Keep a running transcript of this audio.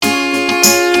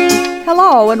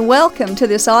Hello and welcome to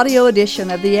this audio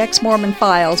edition of the Ex-Mormon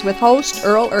Files with host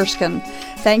Earl Erskine.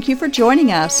 Thank you for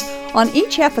joining us. On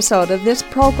each episode of this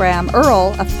program,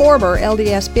 Earl, a former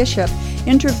LDS bishop,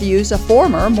 interviews a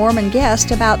former Mormon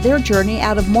guest about their journey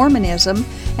out of Mormonism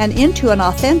and into an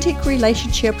authentic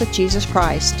relationship with Jesus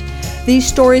Christ. These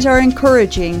stories are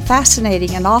encouraging,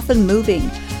 fascinating, and often moving.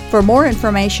 For more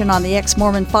information on the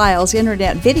Ex-Mormon Files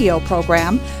internet video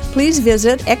program, please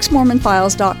visit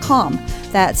exmormonfiles.com.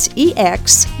 That's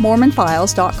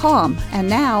exmormonfiles.com. And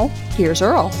now, here's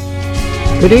Earl.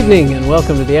 Good evening and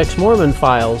welcome to the Ex-Mormon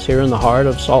Files here in the heart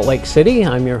of Salt Lake City.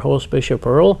 I'm your host, Bishop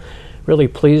Earl. Really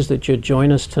pleased that you'd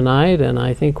join us tonight, and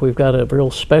I think we've got a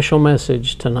real special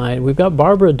message tonight. We've got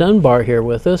Barbara Dunbar here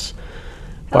with us.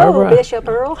 Barbara, hello, Bishop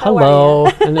Earl. How hello, are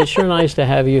you? and it's sure nice to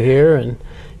have you here and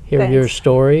hear Thanks. your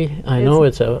story. I know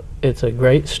it's a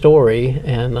great story,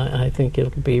 and I think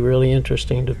it'll be really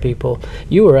interesting to people.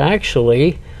 You were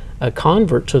actually a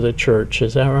convert to the church,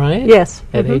 is that right? Yes.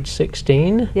 At age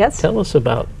 16? Yes. Tell us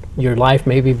about your life,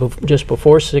 maybe just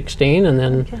before 16, and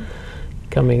then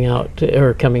coming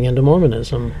into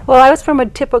Mormonism. Well, I was from a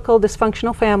typical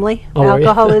dysfunctional family,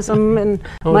 alcoholism, and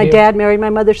my dad married my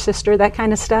mother's sister, that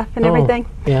kind of stuff and everything.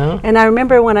 Yeah. And I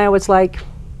remember when I was like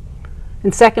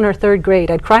in second or third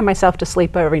grade, I'd cry myself to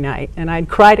sleep every night, and I'd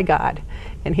cry to God,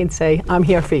 and he'd say, "I'm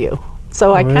here for you."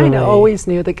 So I kind of always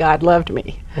knew that God loved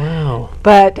me. Wow.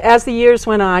 But as the years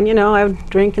went on, I would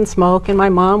drink and smoke, and my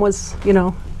mom was,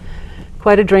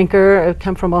 quite a drinker.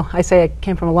 I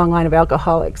came from a long line of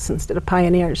alcoholics instead of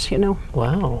pioneers,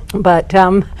 Wow. But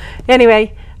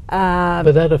anyway.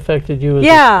 But that affected you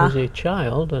as a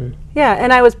child. And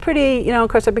I was pretty, of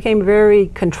course I became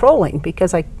very controlling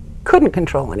because I couldn't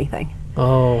control anything.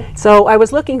 Oh. So I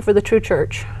was looking for the true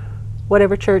church,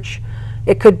 whatever church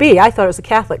it could be. I thought it was a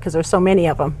Catholic because there were so many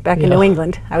of them back in New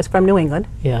England. I was from New England.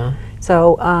 Yeah.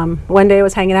 So one day I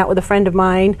was hanging out with a friend of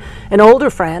mine, an older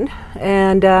friend,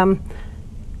 and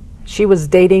she was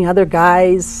dating other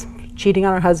guys, cheating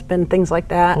on her husband, things like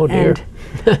that. Oh dear.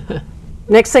 And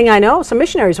next thing I know, some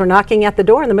missionaries were knocking at the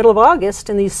door in the middle of August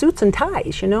in these suits and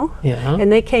ties, Yeah.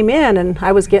 And they came in, and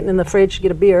I was getting in the fridge to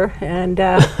get a beer, and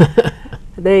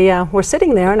they were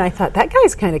sitting there, and I thought, that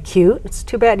guy's kind of cute. It's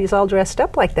too bad he's all dressed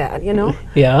up like that,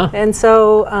 Yeah. And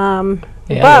so...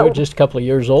 you were just a couple of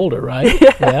years older, right?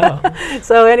 Yeah.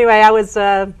 So anyway, I was...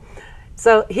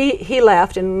 So he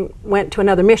left and went to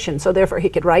another mission, so therefore he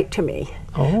could write to me.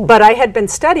 Oh. But I had been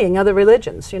studying other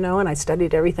religions, and I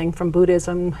studied everything from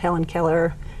Buddhism, Helen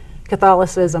Keller,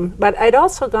 Catholicism. But I'd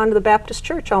also gone to the Baptist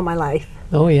church all my life.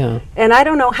 Oh, yeah. And I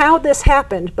don't know how this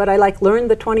happened, but I learned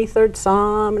the 23rd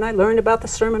Psalm, and I learned about the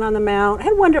Sermon on the Mount. I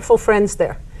had wonderful friends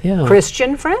there. Yeah.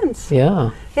 Christian friends.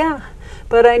 Yeah. Yeah.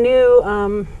 But I knew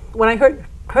when I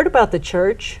heard about the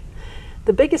church,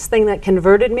 the biggest thing that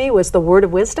converted me was the word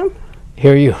of wisdom.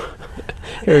 Here you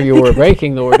were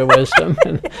breaking the word of wisdom.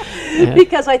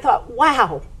 Because I thought,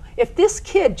 wow, if this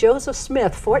kid, Joseph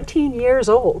Smith, 14 years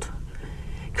old,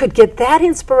 could get that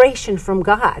inspiration from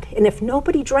God, and if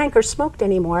nobody drank or smoked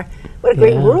anymore, what a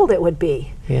great world it would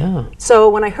be. Yeah. So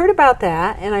when I heard about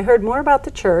that, and I heard more about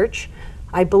the church,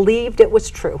 I believed it was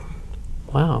true.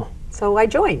 Wow. So I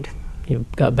joined. You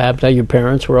got baptized. Your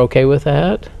parents were okay with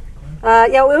that?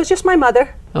 It was just my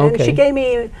mother. Okay. And she gave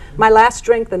me my last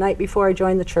drink the night before I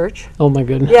joined the church. Oh, my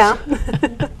goodness. Yeah.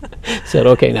 Said,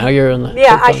 okay, now you're in the...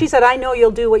 Yeah, she said, I know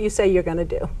you'll do what you say you're going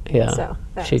to do. Yeah. So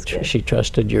she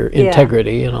trusted your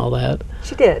integrity and all that.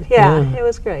 She did, yeah. It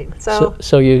was great.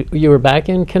 So you were back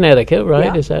in Connecticut,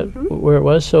 right? Yeah. Is that where it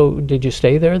was? So did you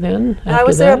stay there then? I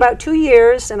was there about 2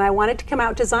 years, and I wanted to come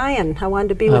out to Zion. I wanted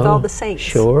to be with all the saints.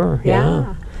 Sure,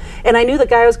 yeah. And I knew the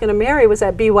guy I was going to marry was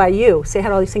at BYU. See, I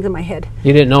had all these things in my head.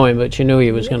 You didn't know him, but you knew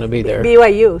he was going to be there.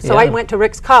 BYU. So I went to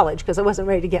Rick's College because I wasn't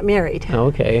ready to get married.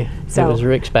 Okay. So it was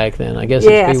Rick's back then. I guess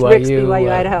it's BYU. Rick's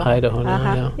BYU, Idaho. Idaho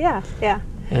now, Yeah.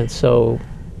 And so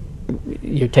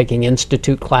you're taking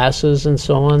institute classes and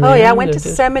so on? Oh, yeah. I went to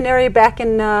seminary back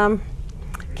in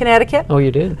Connecticut. Oh,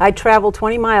 you did? I traveled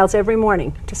 20 miles every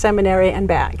morning to seminary and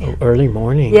back. Oh, early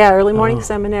morning? Yeah, early morning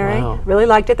seminary. Wow. Really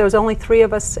liked it. There was only 3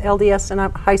 of us LDS in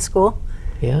high school.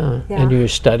 Yeah. And you were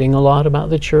studying a lot about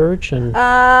the church and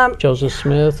Joseph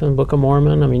Smith and Book of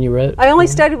Mormon? I mean, you read... I only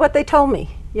studied what they told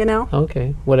me,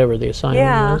 Okay. Whatever the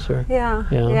assignment was? Or?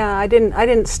 Yeah. I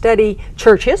didn't study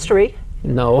church history.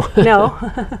 No. No.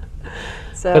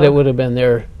 But it would have been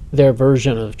their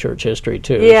version of church history,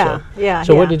 too. Yeah.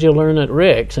 So what did you learn at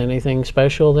Rick's? Anything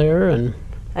special there? And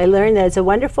I learned there's a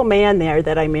wonderful man there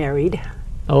that I married.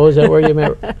 Oh, is that where you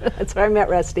met? That's where I met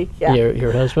Rusty. Yeah.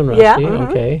 Your husband, Rusty. Yeah.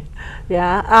 Okay.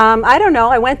 Yeah. I don't know.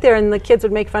 I went there, and the kids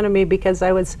would make fun of me because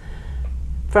I was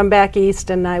from back east,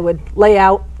 and I would lay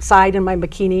outside in my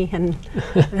bikini, and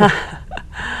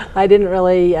I didn't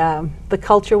really, the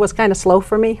culture was kind of slow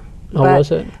for me. Oh,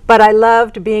 was it? But I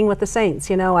loved being with the saints,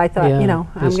 you know. I thought, Yeah, you know,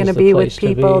 I'm this going to is the be with place to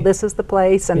people. be. This is the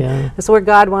place, and Yeah. this is where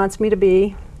God wants me to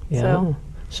be. Yeah.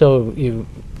 So you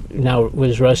now,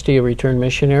 was Rusty a return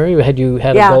missionary? Had you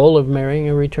had Yeah. a goal of marrying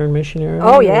a return missionary?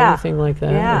 Oh, or yeah. anything like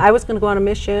that? Yeah, I was going to go on a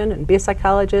mission and be a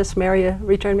psychologist, marry a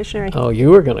return missionary. Oh, you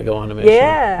were going to go on a mission.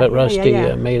 Yeah, But yeah, Rusty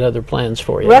yeah. made other plans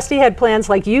for you. Rusty had plans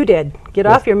like you did. Get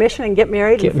off your mission and get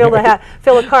married Get and fill married.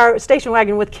 fill a car station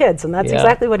wagon with kids, and that's Yeah.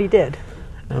 exactly what he did.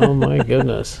 Oh my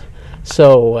goodness.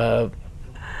 So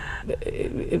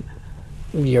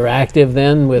you're active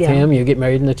then with Yeah. him. You get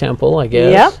married in the temple, I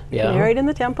guess. Yep, married in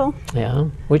the temple. Yeah.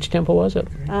 Which temple was it?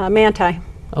 Manti.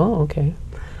 Oh, okay.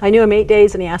 I knew him 8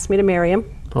 days, and he asked me to marry him.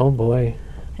 Oh boy.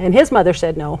 And his mother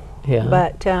said no. Yeah.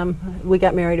 But we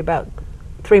got married about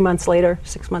 3 months later,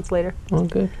 6 months later. Oh,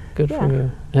 good. Good Yeah. for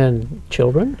you. And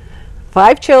children?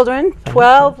 5 children,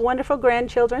 12 wonderful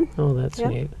grandchildren. Oh, that's Yeah.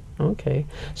 neat. Okay.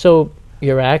 So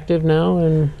you're active now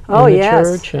in Oh, the yes.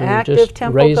 church and Active just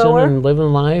temple raising goer. and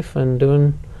living life and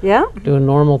doing Yeah.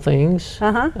 normal things.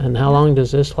 Uh-huh. And how long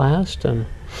does this last? And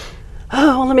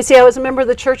Oh, well, let me see. I was a member of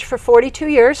the church for 42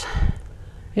 years.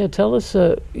 yeah, tell us.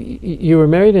 You were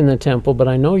married in the temple, but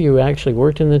I know you actually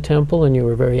worked in the temple and you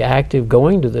were very active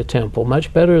going to the temple,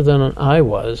 much better than I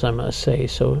was, I must say.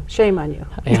 So Shame on you.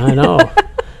 yeah, I know.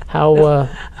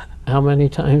 How many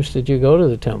times did you go to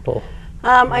the temple?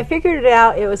 I figured it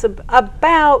out. It was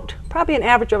about probably an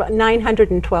average of about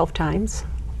 912 times,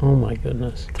 Oh my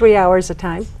goodness. 3 hours a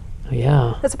time.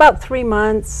 Yeah. It's about 3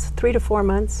 months, 3 to 4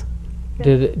 months.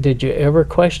 Did you ever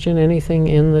question anything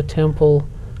in the temple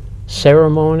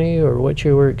ceremony or what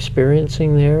you were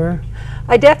experiencing there?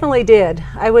 I definitely did.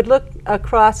 I would look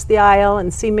across the aisle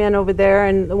and see men over there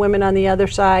and the women on the other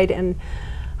side, and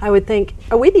I would think,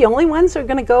 are we the only ones who are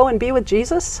going to go and be with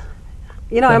Jesus?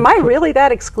 You know, am I really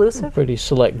that exclusive? Pretty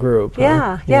select group.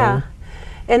 Huh? Yeah.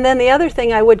 And then the other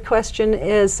thing I would question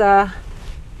is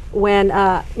when,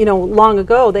 long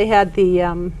ago they had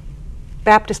the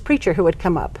Baptist preacher who would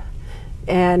come up,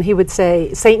 and he would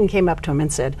say, Satan came up to him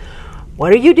and said,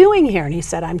 "What are you doing here?" And he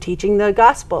said, "I'm teaching the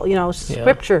gospel,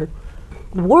 scripture,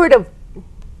 word of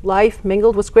life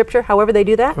mingled with scripture," however they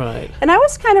do that. Right. And I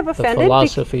was kind of The offended.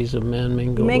 philosophies of men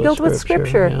mingled with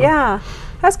scripture. Yeah.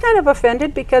 I was kind of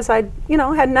offended because I,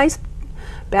 had nice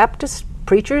Baptist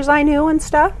preachers I knew and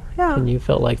stuff. Yeah. And you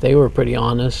felt like they were pretty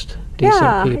honest,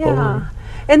 decent people. Yeah.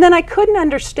 And then I couldn't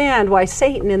understand why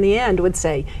Satan in the end would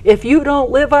say, if you don't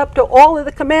live up to all of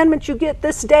the commandments you get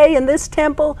this day in this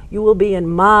temple, you will be in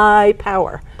my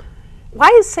power. Why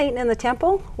is Satan in the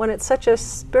temple when it's such a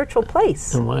spiritual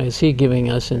place? And why is he giving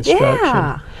us instruction?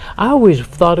 Yeah. I always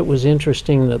thought it was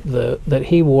interesting that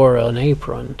he wore an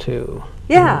apron too.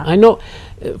 Yeah. I know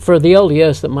for the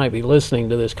LDS that might be listening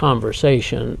to this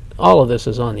conversation, all of this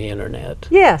is on the internet.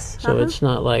 Yes. So it's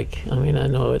not like, I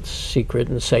know it's secret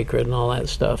and sacred and all that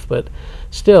stuff, but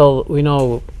still, we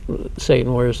know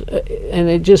Satan wears, and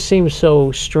it just seems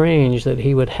so strange that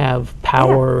he would have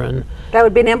power and... That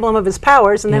would be an emblem of his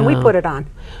powers, and then we Yeah. put it on.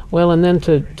 Well, and then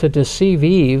to deceive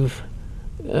Eve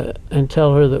and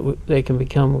tell her that they can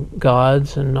become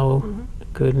gods and know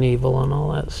good and evil and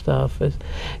all that stuff.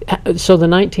 So the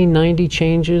 1990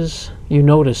 changes, you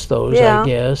noticed those, Yeah. I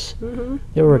guess.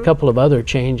 There were a couple of other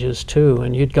changes too,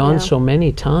 and you'd gone Yeah. so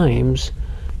many times,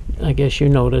 I guess you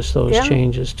noticed those Yeah.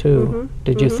 changes too.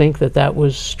 Did you think that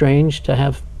was strange to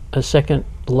have a second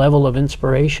level of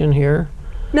inspiration here?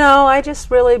 No, I just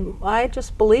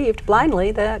believed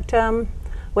blindly that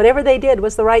whatever they did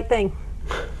was the right thing.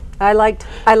 I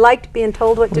liked being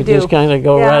told what to We do. just kind of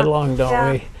go Yeah. right along, don't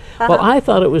Yeah. we? Well, I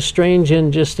thought it was strange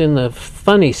in the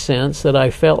funny sense that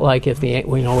I felt like if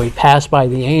we pass by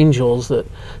the angels, that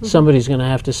somebody's going to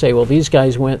have to say, well, these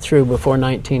guys went through before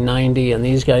 1990 and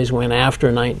these guys went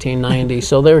after 1990,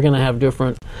 so they're going to have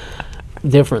different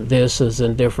thises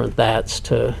and different that's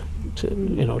to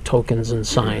tokens and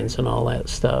signs and all that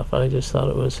stuff. I just thought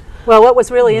it was... Well, what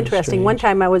was really interesting, strange. one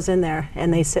time I was in there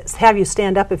and they said, have you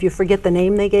stand up if you forget the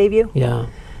name they gave you. Yeah.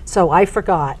 So I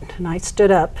forgot and I stood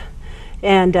up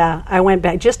and I went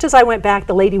back. Just as I went back,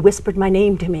 the lady whispered my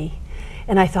name to me.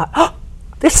 And I thought, oh,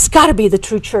 this has got to be the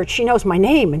true church. She knows my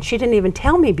name and she didn't even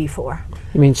tell me before.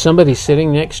 You mean somebody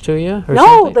sitting next to you? Or No,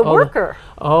 something? the worker.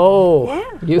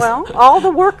 Yeah. Well, all the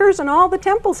workers and all the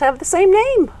temples have the same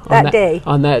name that day.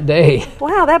 On that day.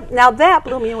 Wow, that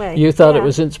blew me away. You thought Yeah. it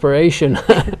was inspiration.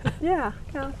 Yeah.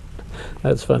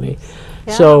 That's funny.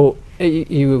 Yeah. So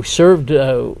you served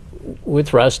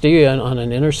with Rusty on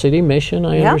an inner city mission,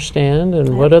 I Yeah. understand.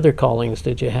 And what other callings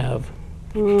did you have?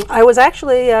 I was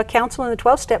actually a counselor in the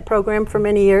 12-step program for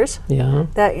many years. Yeah.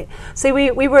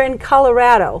 We were in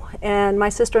Colorado, and my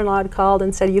sister-in-law had called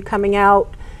and said, "Are you coming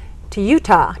out to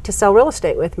Utah to sell real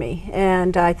estate with me?"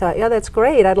 And I thought, yeah, that's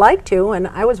great. I'd like to. And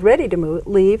I was ready to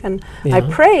leave. And I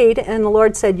prayed, and the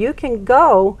Lord said, "You can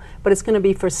go, but it's going to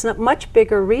be for some much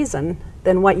bigger reason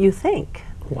than what you think."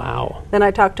 Wow. Then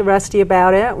I talked to Rusty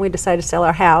about it, and we decided to sell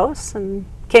our house and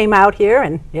came out here,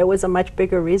 and it was a much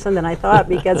bigger reason than I thought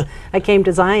because I came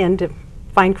to Zion to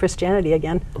find Christianity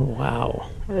again. Wow.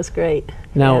 It was great.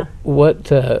 Now,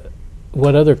 what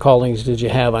other callings did you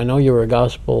have? I know you were a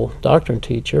gospel doctrine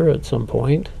teacher at some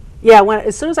point. Yeah,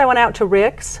 as soon as I went out to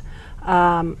Rick's,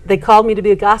 they called me to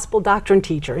be a gospel doctrine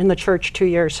teacher in the church 2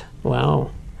 years. Wow.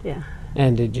 Yeah.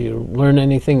 And did you learn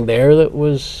anything there that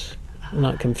was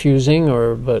not confusing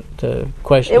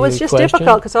question? It was just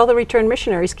difficult because all the returned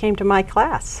missionaries came to my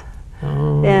class.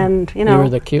 Oh, and you were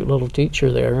the cute little teacher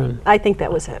there. And I think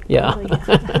that was it. Yeah.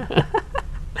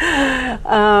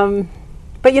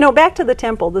 But back to the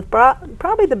temple,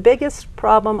 probably the biggest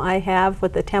problem I have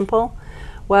with the temple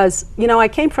was, I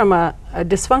came from a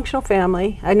dysfunctional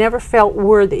family. I never felt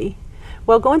worthy.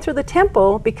 Well, going through the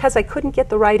temple, because I couldn't get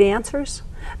the right answers,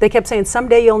 they kept saying,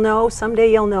 "Someday you'll know,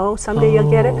 someday you'll know, someday you'll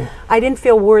get it." I didn't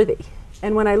feel worthy.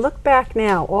 And when I look back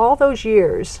now, all those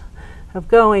years of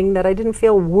going that I didn't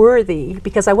feel worthy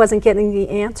because I wasn't getting the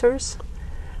answers.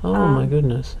 Oh, my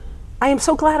goodness. I am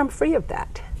so glad I'm free of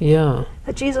that. Yeah.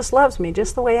 That Jesus loves me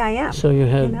just the way I am. So you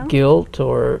had guilt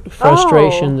or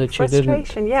frustration that you didn't...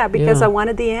 Frustration, yeah, because I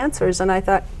wanted the answers, and I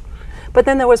thought... But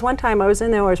then there was one time I was in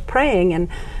there, I was praying, and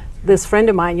this friend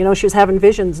of mine, she was having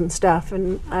visions and stuff,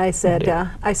 and I said,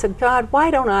 "God, why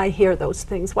don't I hear those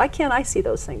things? Why can't I see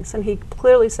those things?" And he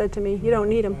clearly said to me, "You don't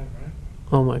need them."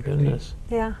 Oh, my goodness.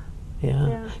 Yeah.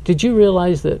 Yeah. Did you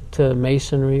realize that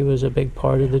Masonry was a big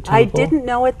part of the temple? I didn't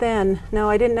know it then. No,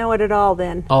 I didn't know it at all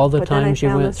then. All the times you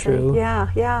went through?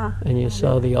 Yeah. And you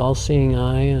saw the all-seeing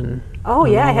eye and... Oh,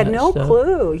 yeah, I had no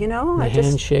clue, The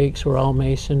handshakes were all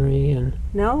Masonry and...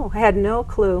 No, I had no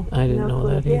clue. I didn't know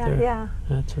that either. Yeah.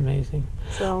 That's amazing.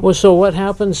 So, so what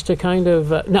happens to kind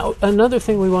of... now, another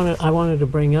thing I wanted to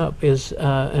bring up is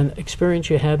an experience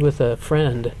you had with a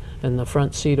friend in the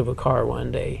front seat of a car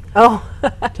one day. Oh.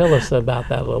 Tell us about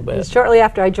that a little bit. Shortly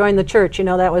after I joined the church,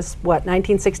 that was,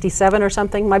 1967 or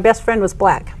something? My best friend was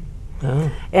black.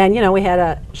 Oh. And, we had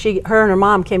her and her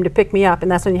mom came to pick me up, and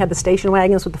that's when you had the station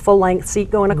wagons with the full-length seat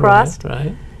going across.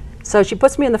 Right. So she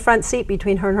puts me in the front seat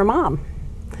between her and her mom.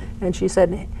 And she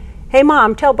said, "Hey,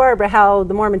 Mom, tell Barbara how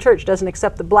the Mormon church doesn't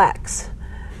accept the blacks."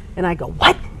 And I go,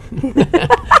 "What?"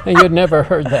 You'd never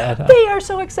heard that. Huh? They are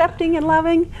so accepting and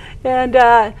loving. And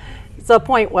the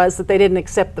point was that they didn't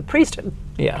accept the priesthood.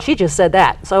 Yeah. She just said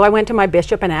that. So I went to my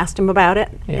bishop and asked him about it,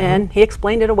 and he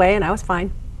explained it away, and I was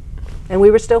fine. And we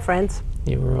were still friends.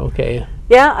 You were okay.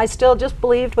 Yeah, I still just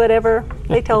believed whatever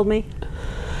they told me.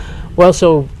 Well,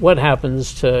 so what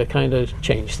happens to kind of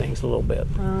change things a little bit?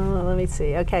 Let me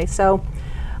see. Okay, so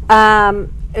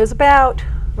it was about...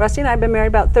 Rusty and I have been married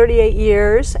about 38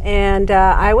 years, and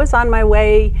I was on my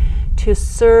way to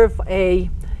serve a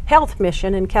health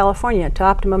mission in California, to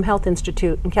Optimum Health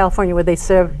Institute in California, where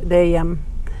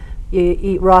you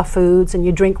eat raw foods and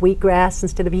you drink wheatgrass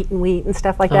instead of eating wheat and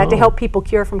stuff like that to help people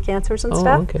cure from cancers and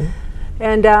stuff. Okay.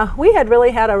 And we had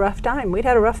really had a rough time. We'd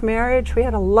had a rough marriage. We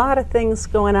had a lot of things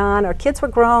going on. Our kids were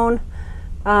grown.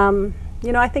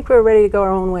 I think we were ready to go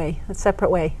our own way, a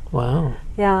separate way. Wow.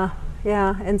 Yeah.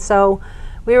 And so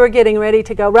we were getting ready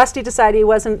to go. Rusty decided he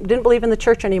didn't believe in the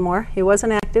church anymore. He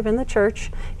wasn't active in the church.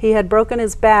 He had broken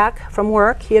his back from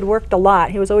work. He had worked a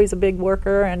lot. He was always a big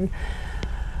worker, and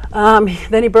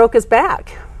then he broke his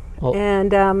back. Well,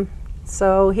 and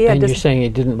so he had and you're saying he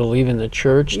didn't believe in the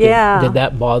church? Yeah. Did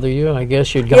that bother you? I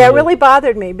guess you'd go. Yeah, it really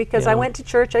bothered me because I went to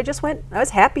church. I was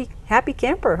happy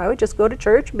camper. I would just go to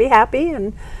church, be happy,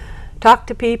 and talk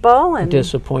to people. And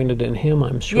disappointed in him,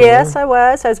 I'm sure. Yes, I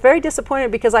was. I was very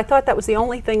disappointed because I thought that was the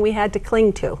only thing we had to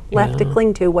cling to, left to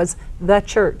cling to, was the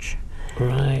church.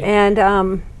 Right. And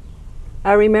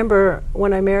I remember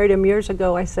when I married him years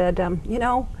ago, I said,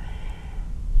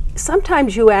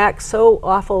 sometimes you act so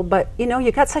awful, but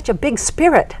you got such a big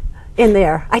spirit in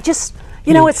there. I just,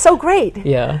 it's so great.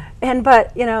 Yeah.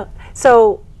 But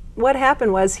so what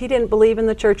happened was he didn't believe in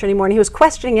the church anymore, and he was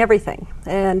questioning everything.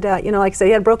 And like I said,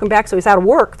 he had a broken back, so he's out of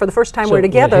work for the first time we're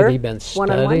together. Had he been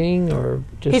studying or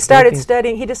just? He started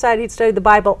studying. He decided he'd study the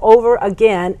Bible over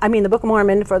again. I mean, the Book of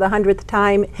Mormon for the 100th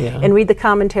time, and read the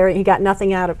commentary. He got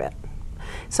nothing out of it.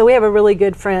 So we have a really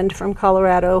good friend from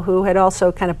Colorado who had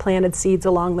also kind of planted seeds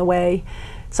along the way.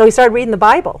 So he started reading the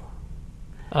Bible.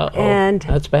 And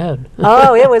that's bad.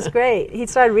 oh, it was great. He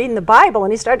started reading the Bible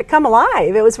and he started to come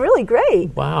alive. It was really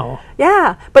great. Wow.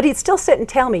 Yeah, but he'd still sit and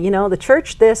tell me, the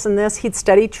church this and this. He'd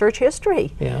studied church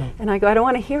history. Yeah. And I go, I don't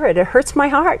want to hear it. It hurts my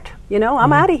heart.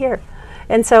 I'm out of here.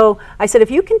 And so I said, if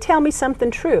you can tell me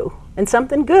something true and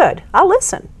something good, I'll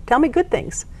listen. Tell me good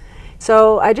things.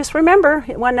 So I just remember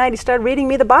one night he started reading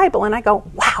me the Bible and I go,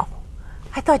 wow,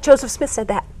 I thought Joseph Smith said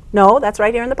that. No, that's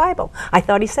right here in the Bible. I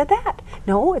thought he said that.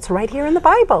 No, it's right here in the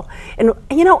Bible. And,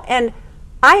 and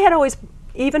I had always,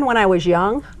 even when I was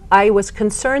young, I was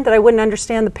concerned that I wouldn't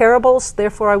understand the parables,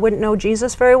 therefore I wouldn't know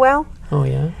Jesus very well. Oh,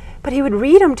 yeah? But he would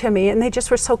read them to me, and they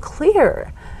just were so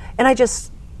clear. And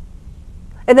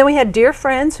then we had dear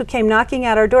friends who came knocking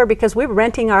at our door because we were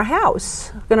renting our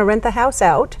house, going to rent the house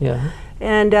out. Yeah.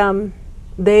 And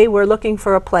they were looking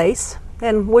for a place.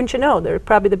 And wouldn't you know, they're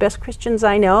probably the best Christians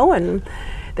I know. And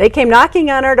they came knocking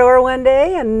on our door one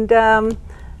day and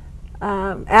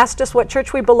asked us what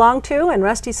church we belonged to. And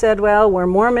Rusty said, well, we're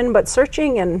Mormon but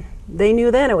searching. And they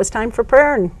knew then it was time for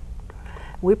prayer. And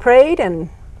we prayed.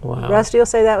 And wow. Rusty will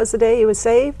say that was the day he was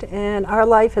saved. And our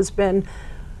life has been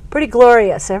pretty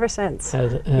glorious ever since.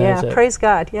 Has yeah, it? Praise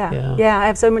God. Yeah. Yeah, I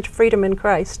have so much freedom in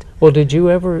Christ. Well, did you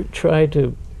ever try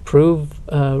to prove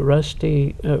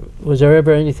Rusty? Was there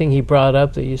ever anything he brought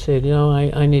up that you said,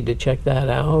 I need to check that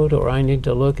out, or I need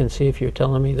to look and see if you're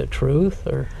telling me the truth?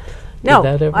 Or no,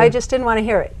 did that ever? I just didn't want to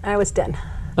hear it. I was done.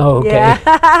 Oh, okay.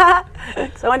 Yeah.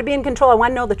 So I want to be in control. I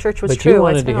want to know the church was true. But you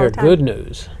wanted to hear good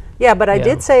news. Yeah, but I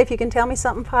did say, if you can tell me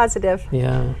something positive.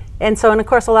 Yeah. And so, and of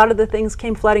course, a lot of the things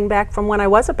came flooding back from when I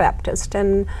was a Baptist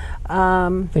and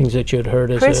things that you'd heard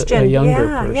as Christian. a younger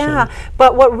person. Yeah.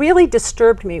 But what really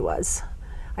disturbed me was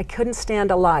I couldn't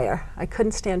stand a liar. I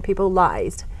couldn't stand people who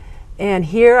lied. And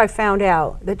here I found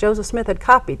out that Joseph Smith had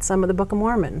copied some of the Book of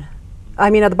Mormon.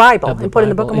 Of the Bible, and put in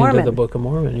the Book of Mormon. Into the Book of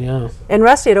Mormon, yeah. And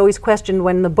Rusty had always questioned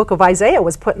when the Book of Isaiah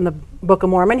was put in the Book of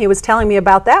Mormon. He was telling me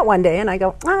about that one day, and I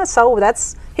go,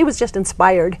 he was just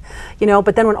inspired,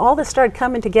 But then when all this started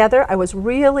coming together, I was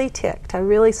really ticked. I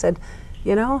really said,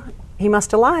 he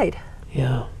must have lied.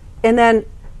 Yeah. And then,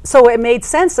 so it made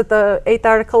sense that the 8th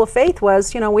article of faith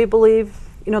was, we believe,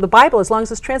 the Bible as long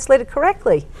as it's translated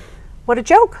correctly. What a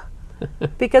joke.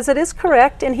 Because it is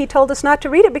correct, and he told us not to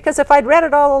read it, because if I'd read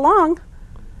it all along,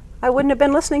 I wouldn't have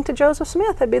been listening to Joseph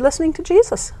Smith. I'd be listening to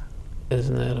Jesus.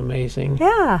 Isn't that amazing?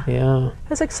 Yeah. Yeah. It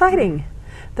was exciting.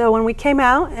 Though when we came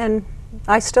out, and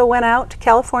I still went out to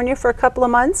California for a couple of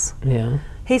months. Yeah.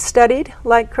 He studied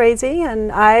like crazy,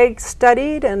 and I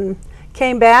studied and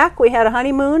came back. We had a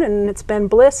honeymoon, and it's been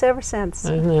bliss ever since.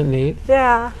 Isn't that neat?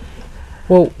 Yeah.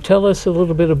 Well, tell us a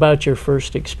little bit about your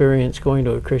first experience going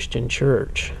to a Christian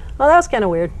church. Well, that was kind of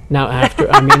weird. Now,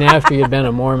 after you'd been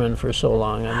a Mormon for so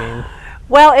long,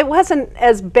 Well, it wasn't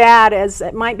as bad as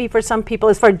it might be for some people.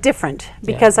 It's far different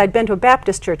because I'd been to a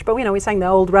Baptist church, but we sang the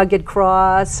old rugged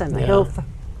cross and the hill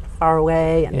far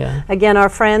away. And again, our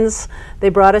friends, they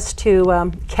brought us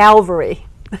to Calvary.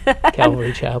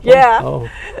 Calvary Chapel. Yeah. Oh.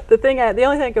 The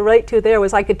only thing I could relate to there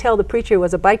was I could tell the preacher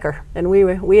was a biker, and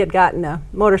we had gotten a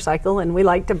motorcycle and we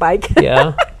liked to bike.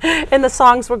 Yeah. And the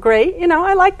songs were great.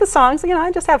 I like the songs.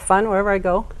 I just have fun wherever I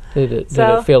go. Did it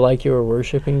feel like you were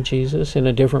worshiping Jesus in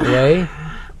a different way?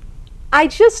 I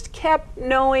just kept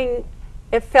knowing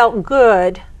it felt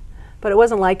good, but it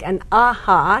wasn't like an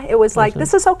aha. It was like,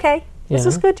 this is okay. This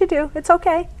is good to do. It's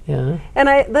okay. Yeah.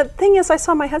 And the thing is, I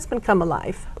saw my husband come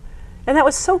alive. And that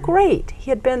was so great. He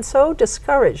had been so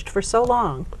discouraged for so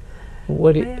long.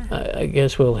 I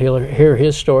guess we'll hear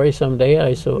his story someday,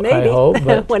 I hope.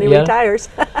 But, when he retires.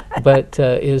 But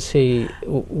is he,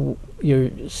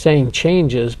 you're saying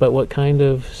changes, but what kind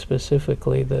of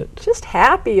specifically that? Just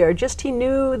happier. Just he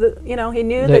knew that, he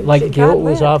knew that like God guilt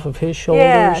was lived. off of his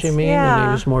shoulders, you mean? Yeah. And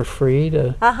he was more free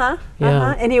to?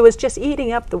 And he was just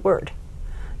eating up the word.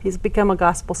 He's become a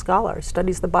gospel scholar,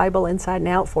 studies the Bible inside and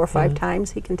out 4 or 5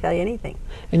 times. He can tell you anything.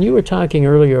 And you were talking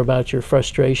earlier about your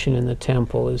frustration in the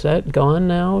temple. Is that gone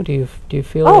now? Do you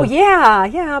feel? Oh,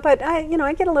 yeah. But I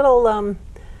get a little.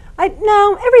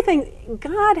 No, everything.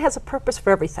 God has a purpose for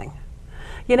everything.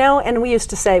 And we used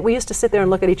to sit there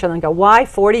and look at each other and go, why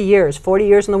 40 years? 40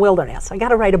 years in the wilderness. I got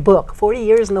to write a book. 40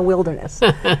 years in the wilderness.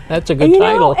 That's a good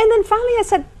title. And then finally I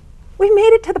said, we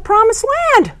made it to the promised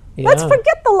land. Yeah. Let's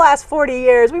forget the last 40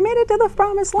 years. We made it to the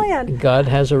promised land. God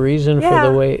has a reason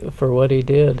for what he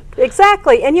did.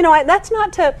 Exactly. And that's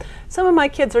not to, some of my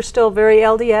kids are still very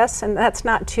LDS, and that's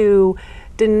not to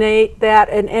denate that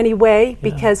in any way,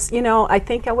 because I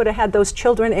think I would have had those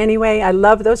children anyway. I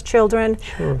love those children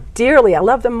dearly. I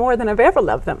love them more than I've ever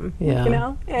loved them.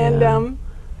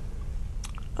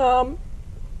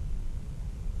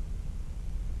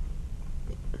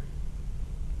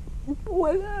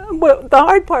 the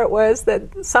hard part was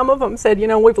that some of them said,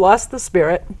 we've lost the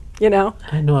spirit,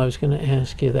 I know I was going to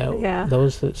ask you that. Yeah.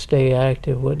 Those that stay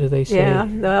active, what do they say? Yeah,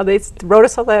 no, they wrote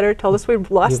us a letter, told us we've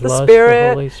lost You've the lost spirit.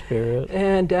 the Holy Spirit.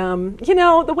 And,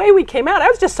 the way we came out, I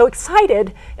was just so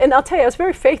excited. And I'll tell you, I was a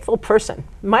very faithful person.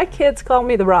 My kids called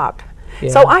me the Rob. Yeah.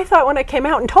 So I thought when I came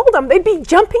out and told them, they'd be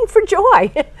jumping for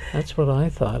joy. That's what I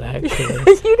thought, actually.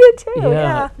 You did too,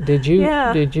 yeah.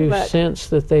 Did you but- sense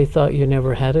that they thought you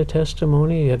never had a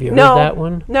testimony? Have you heard that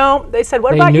one? No, they said,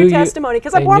 what They about knew your you- testimony?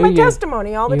 Because I they bore my knew you-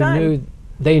 testimony all the time.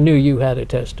 They knew you had a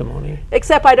testimony.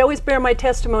 Except I'd always bear my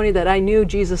testimony that I knew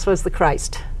Jesus was the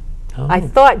Christ. Oh. I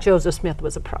thought Joseph Smith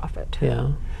was a prophet. Yeah.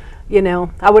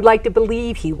 I would like to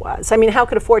believe he was. I mean, how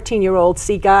could a 14-year-old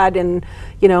see God and,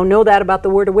 know that about the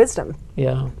word of wisdom?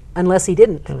 Yeah. Unless he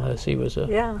didn't. Unless he was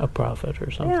a prophet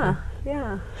or something.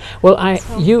 Yeah. Well,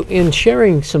 you in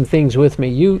sharing some things with me,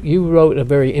 you wrote a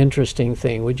very interesting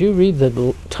thing. Would you read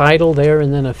the title there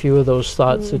and then a few of those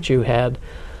thoughts that you had?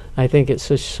 I think it's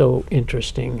just so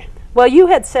interesting. Well, you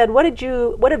had said, what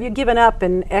have you given up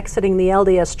in exiting the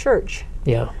LDS Church?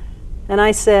 Yeah. And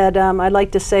I said, I'd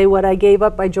like to say what I gave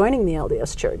up by joining the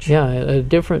LDS Church. Yeah, a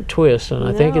different twist, and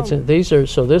I think No.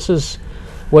 this is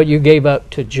what you gave up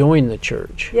to join the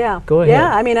church. Yeah. Go ahead.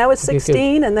 Yeah, I mean, I was If you could-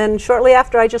 16, and then shortly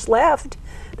after I just left,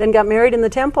 then got married in the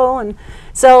temple, and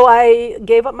so I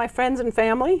gave up my friends and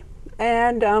family,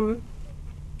 and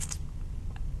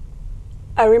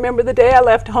I remember the day I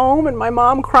left home and my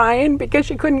mom crying because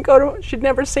she'd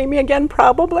never see me again,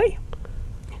 probably.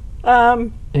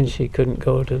 And she couldn't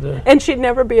go to the... And she'd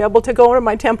never be able to go to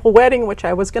my temple wedding, which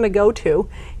I was going to go to,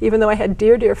 even though I had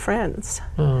dear, dear friends.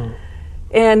 Oh,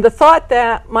 And the thought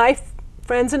that my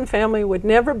friends and family would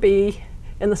never be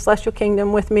in the celestial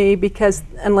kingdom with me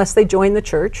unless they joined the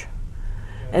church.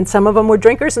 And some of them were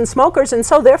drinkers and smokers, and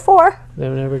so therefore,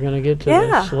 they're never going to get to Yeah.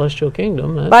 the celestial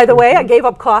kingdom. That's by the for way, sure. I gave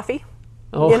up coffee.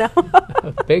 Oh,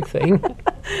 a big thing.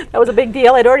 That was a big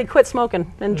deal. I'd already quit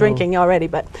smoking and drinking already,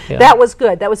 but Yeah. that was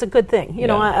good. That was a good thing.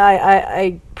 Yeah.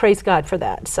 I praise God for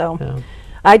that. So Yeah.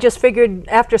 I just figured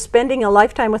after spending a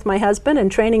lifetime with my husband and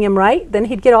training him right, then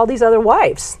he'd get all these other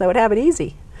wives that would have it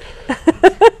easy.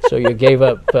 So you gave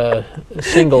up a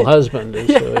single husband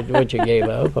is what you gave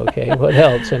up. Okay. What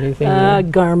else?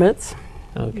 Anything? Garments.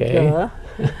 Okay. Duh.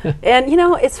 And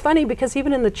it's funny because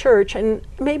even in the church, and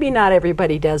maybe not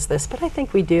everybody does this, but I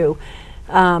think we do,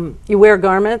 you wear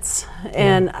garments,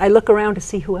 and I look around to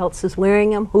see who else is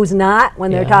wearing them, who's not when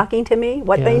they're Yeah. talking to me,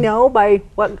 what they Yeah. know by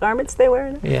what garments they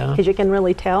wear, Yeah. because you can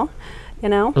really tell,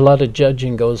 A lot of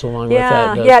judging goes along with that,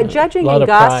 doesn't Yeah, it? judging a lot and of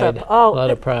gossip. Pride. Oh, a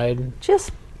lot of pride.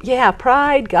 just,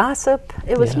 pride, gossip,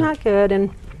 it was Yeah. not good,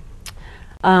 and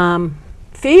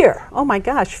fear, oh my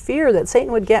gosh, fear that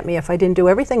Satan would get me if I didn't do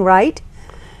everything right.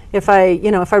 If I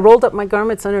rolled up my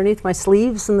garments underneath my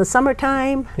sleeves in the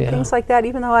summertime, Yeah. things like that,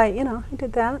 even though I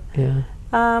did that. Yeah.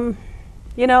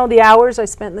 The hours I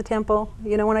spent in the temple,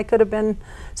 when I could have been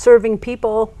serving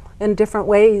people in different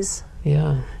ways.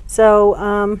 Yeah. So,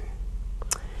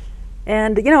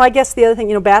 I guess the other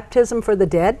thing, baptism for the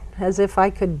dead, as if I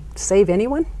could save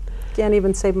anyone. Can't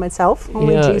even save myself,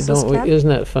 only Jesus can. Isn't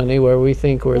that funny where we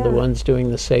think we're the Yeah. ones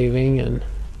doing the saving, and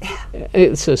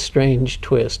it's a strange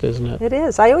twist, isn't it? It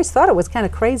is. I always thought it was kind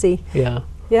of crazy. Yeah.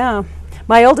 Yeah.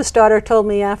 My oldest daughter told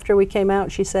me after we came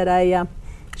out, she said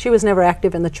she was never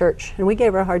active in the church, and we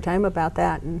gave her a hard time about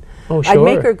that. And Oh, sure. I'd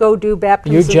make her go do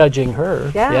baptisms. You're judging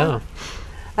her. Yeah. Yeah.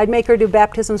 I'd make her do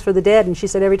baptisms for the dead, and she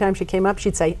said every time she came up,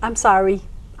 she'd say, "I'm sorry,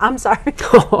 I'm sorry."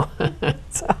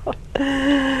 So,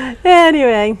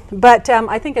 anyway, but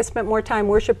I think I spent more time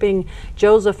worshiping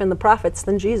Joseph and the prophets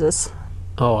than Jesus.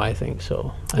 Oh, I think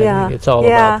so. I Yeah. think it's all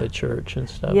Yeah. about the church and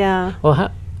stuff. Yeah. Well,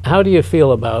 how do you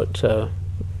feel about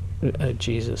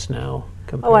Jesus now?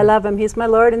 Oh, I love him. He's my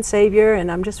Lord and Savior,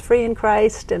 and I'm just free in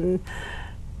Christ, and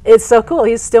it's so cool.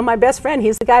 He's still my best friend.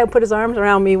 He's the guy who put his arms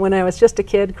around me when I was just a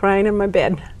kid crying in my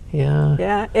bed. Yeah.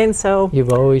 Yeah, and so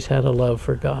You've always had a love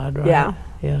for God, right? Yeah.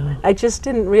 Yeah. I just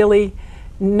didn't really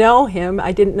know him.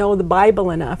 I didn't know the Bible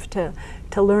enough to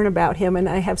learn about him, and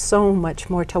I have so much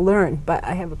more to learn, but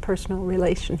I have a personal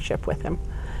relationship with him.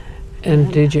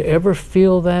 And did you ever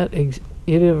feel that?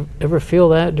 Ever feel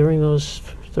that during those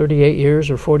 38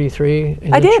 years or 43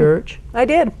 in I the did. church? I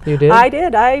did. You did? I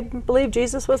did. I believe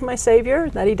Jesus was my Savior,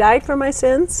 that he died for my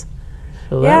sins.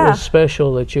 So that Yeah. was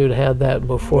special that you'd had that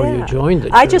before you Yeah. joined the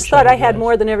church. I just thought I had guess.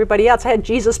 more than everybody else. I had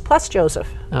Jesus plus Joseph.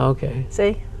 Oh, okay.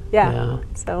 See? Yeah. Yeah.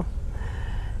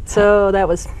 So that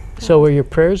was So were your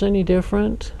prayers any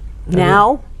different?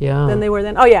 now Yeah. than they were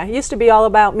then. Oh yeah, it used to be all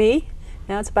about me.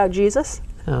 Now it's about Jesus.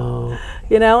 Oh,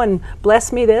 You know, and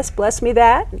bless me this, bless me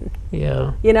that.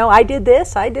 yeah. You know, I did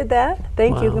this, I did that.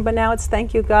 Thank you. Wow. But now it's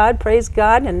thank you, God, praise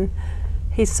God. And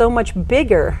he's so much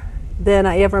bigger than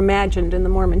I ever imagined in the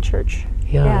Mormon church.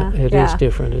 Yeah, it is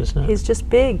different, isn't it? He's just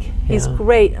big. He's Yeah.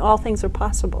 great. All things are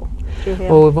possible through him.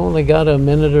 Well, we've only got a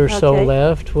minute or so Okay.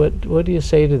 left. What do you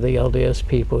say to the LDS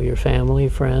people, your family,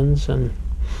 friends, and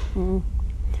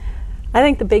I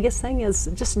think the biggest thing is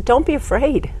just don't be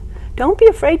afraid. Don't be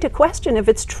afraid to question. If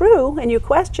it's true and you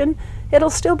question, it'll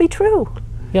still be true.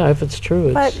 yeah, if it's true,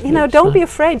 it's, But, you know, it's don't not- be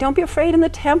afraid. Don't be afraid in the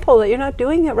temple that you're not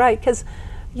doing it right. Because,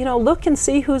 you know, look and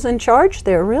see who's in charge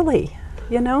there, really,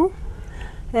 you know?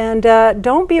 And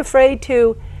don't be afraid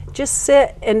to just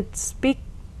sit and speak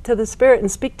to the Spirit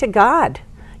and speak to God.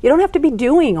 You don't have to be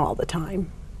doing all the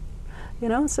time. You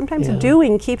know, sometimes Yeah.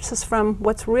 doing keeps us from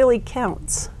what's really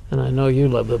counts. And I know you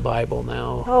love the Bible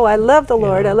now. Oh, I love the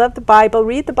Lord. Yeah. I love the Bible.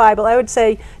 Read the Bible. I would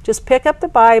say just pick up the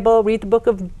Bible, read the book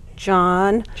of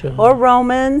John. Or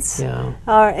Romans, Yeah.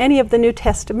 or any of the New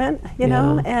Testament, you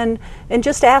know, Yeah. and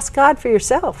just ask God for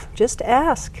yourself. Just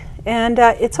ask. And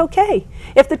it's okay.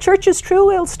 If the church is true,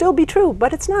 it'll still be true,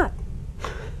 but it's not.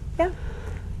 Yeah.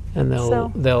 And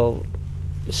So- they'll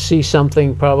see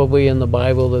something probably in the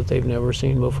Bible that they've never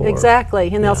seen before. Exactly.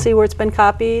 And Yeah. they'll see where it's been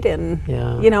copied, and,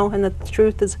 Yeah. you know, and the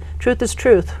truth is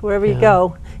truth wherever you Yeah.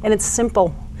 go. And it's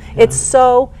simple. It's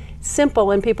so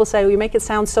simple. And people say, well, you make it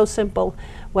sound so simple.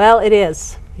 Well, it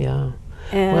is. Yeah.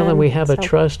 Well, and we have a so-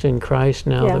 trust in Christ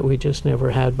now Yeah. that we just never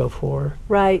had before.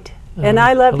 Right. And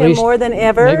I love At him least more than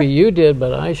ever. Maybe you did,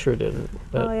 but I sure didn't.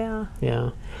 But Oh, yeah. yeah.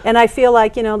 And I feel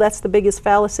like, you know, that's the biggest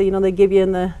fallacy. You know, they give you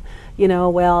in the, you know,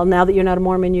 well, now that you're not a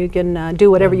Mormon, you can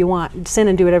do whatever you want, sin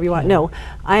and do whatever you want. No,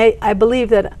 I believe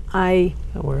that I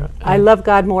love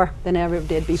God more than I ever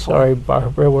did before. Sorry,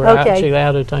 Barbara, we're Okay. actually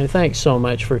out of time. Thanks so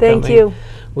much for Thank coming. you.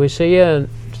 We see you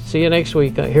next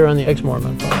week here on the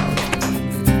Ex-Mormon Files.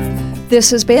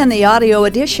 This has been the audio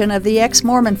edition of the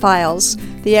Ex-Mormon Files.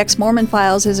 The Ex-Mormon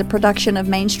Files is a production of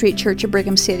Main Street Church of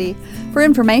Brigham City. For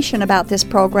information about this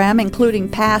program, including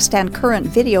past and current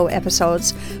video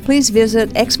episodes, please visit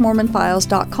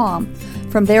exmormonfiles.com.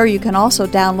 From there, you can also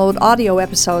download audio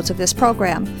episodes of this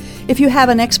program. If you have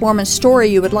an Ex-Mormon story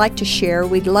you would like to share,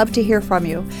 we'd love to hear from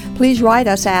you. Please write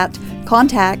us at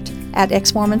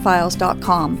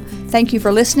contact@exmormonfiles.com. Thank you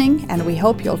for listening, and we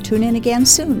hope you'll tune in again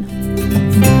soon.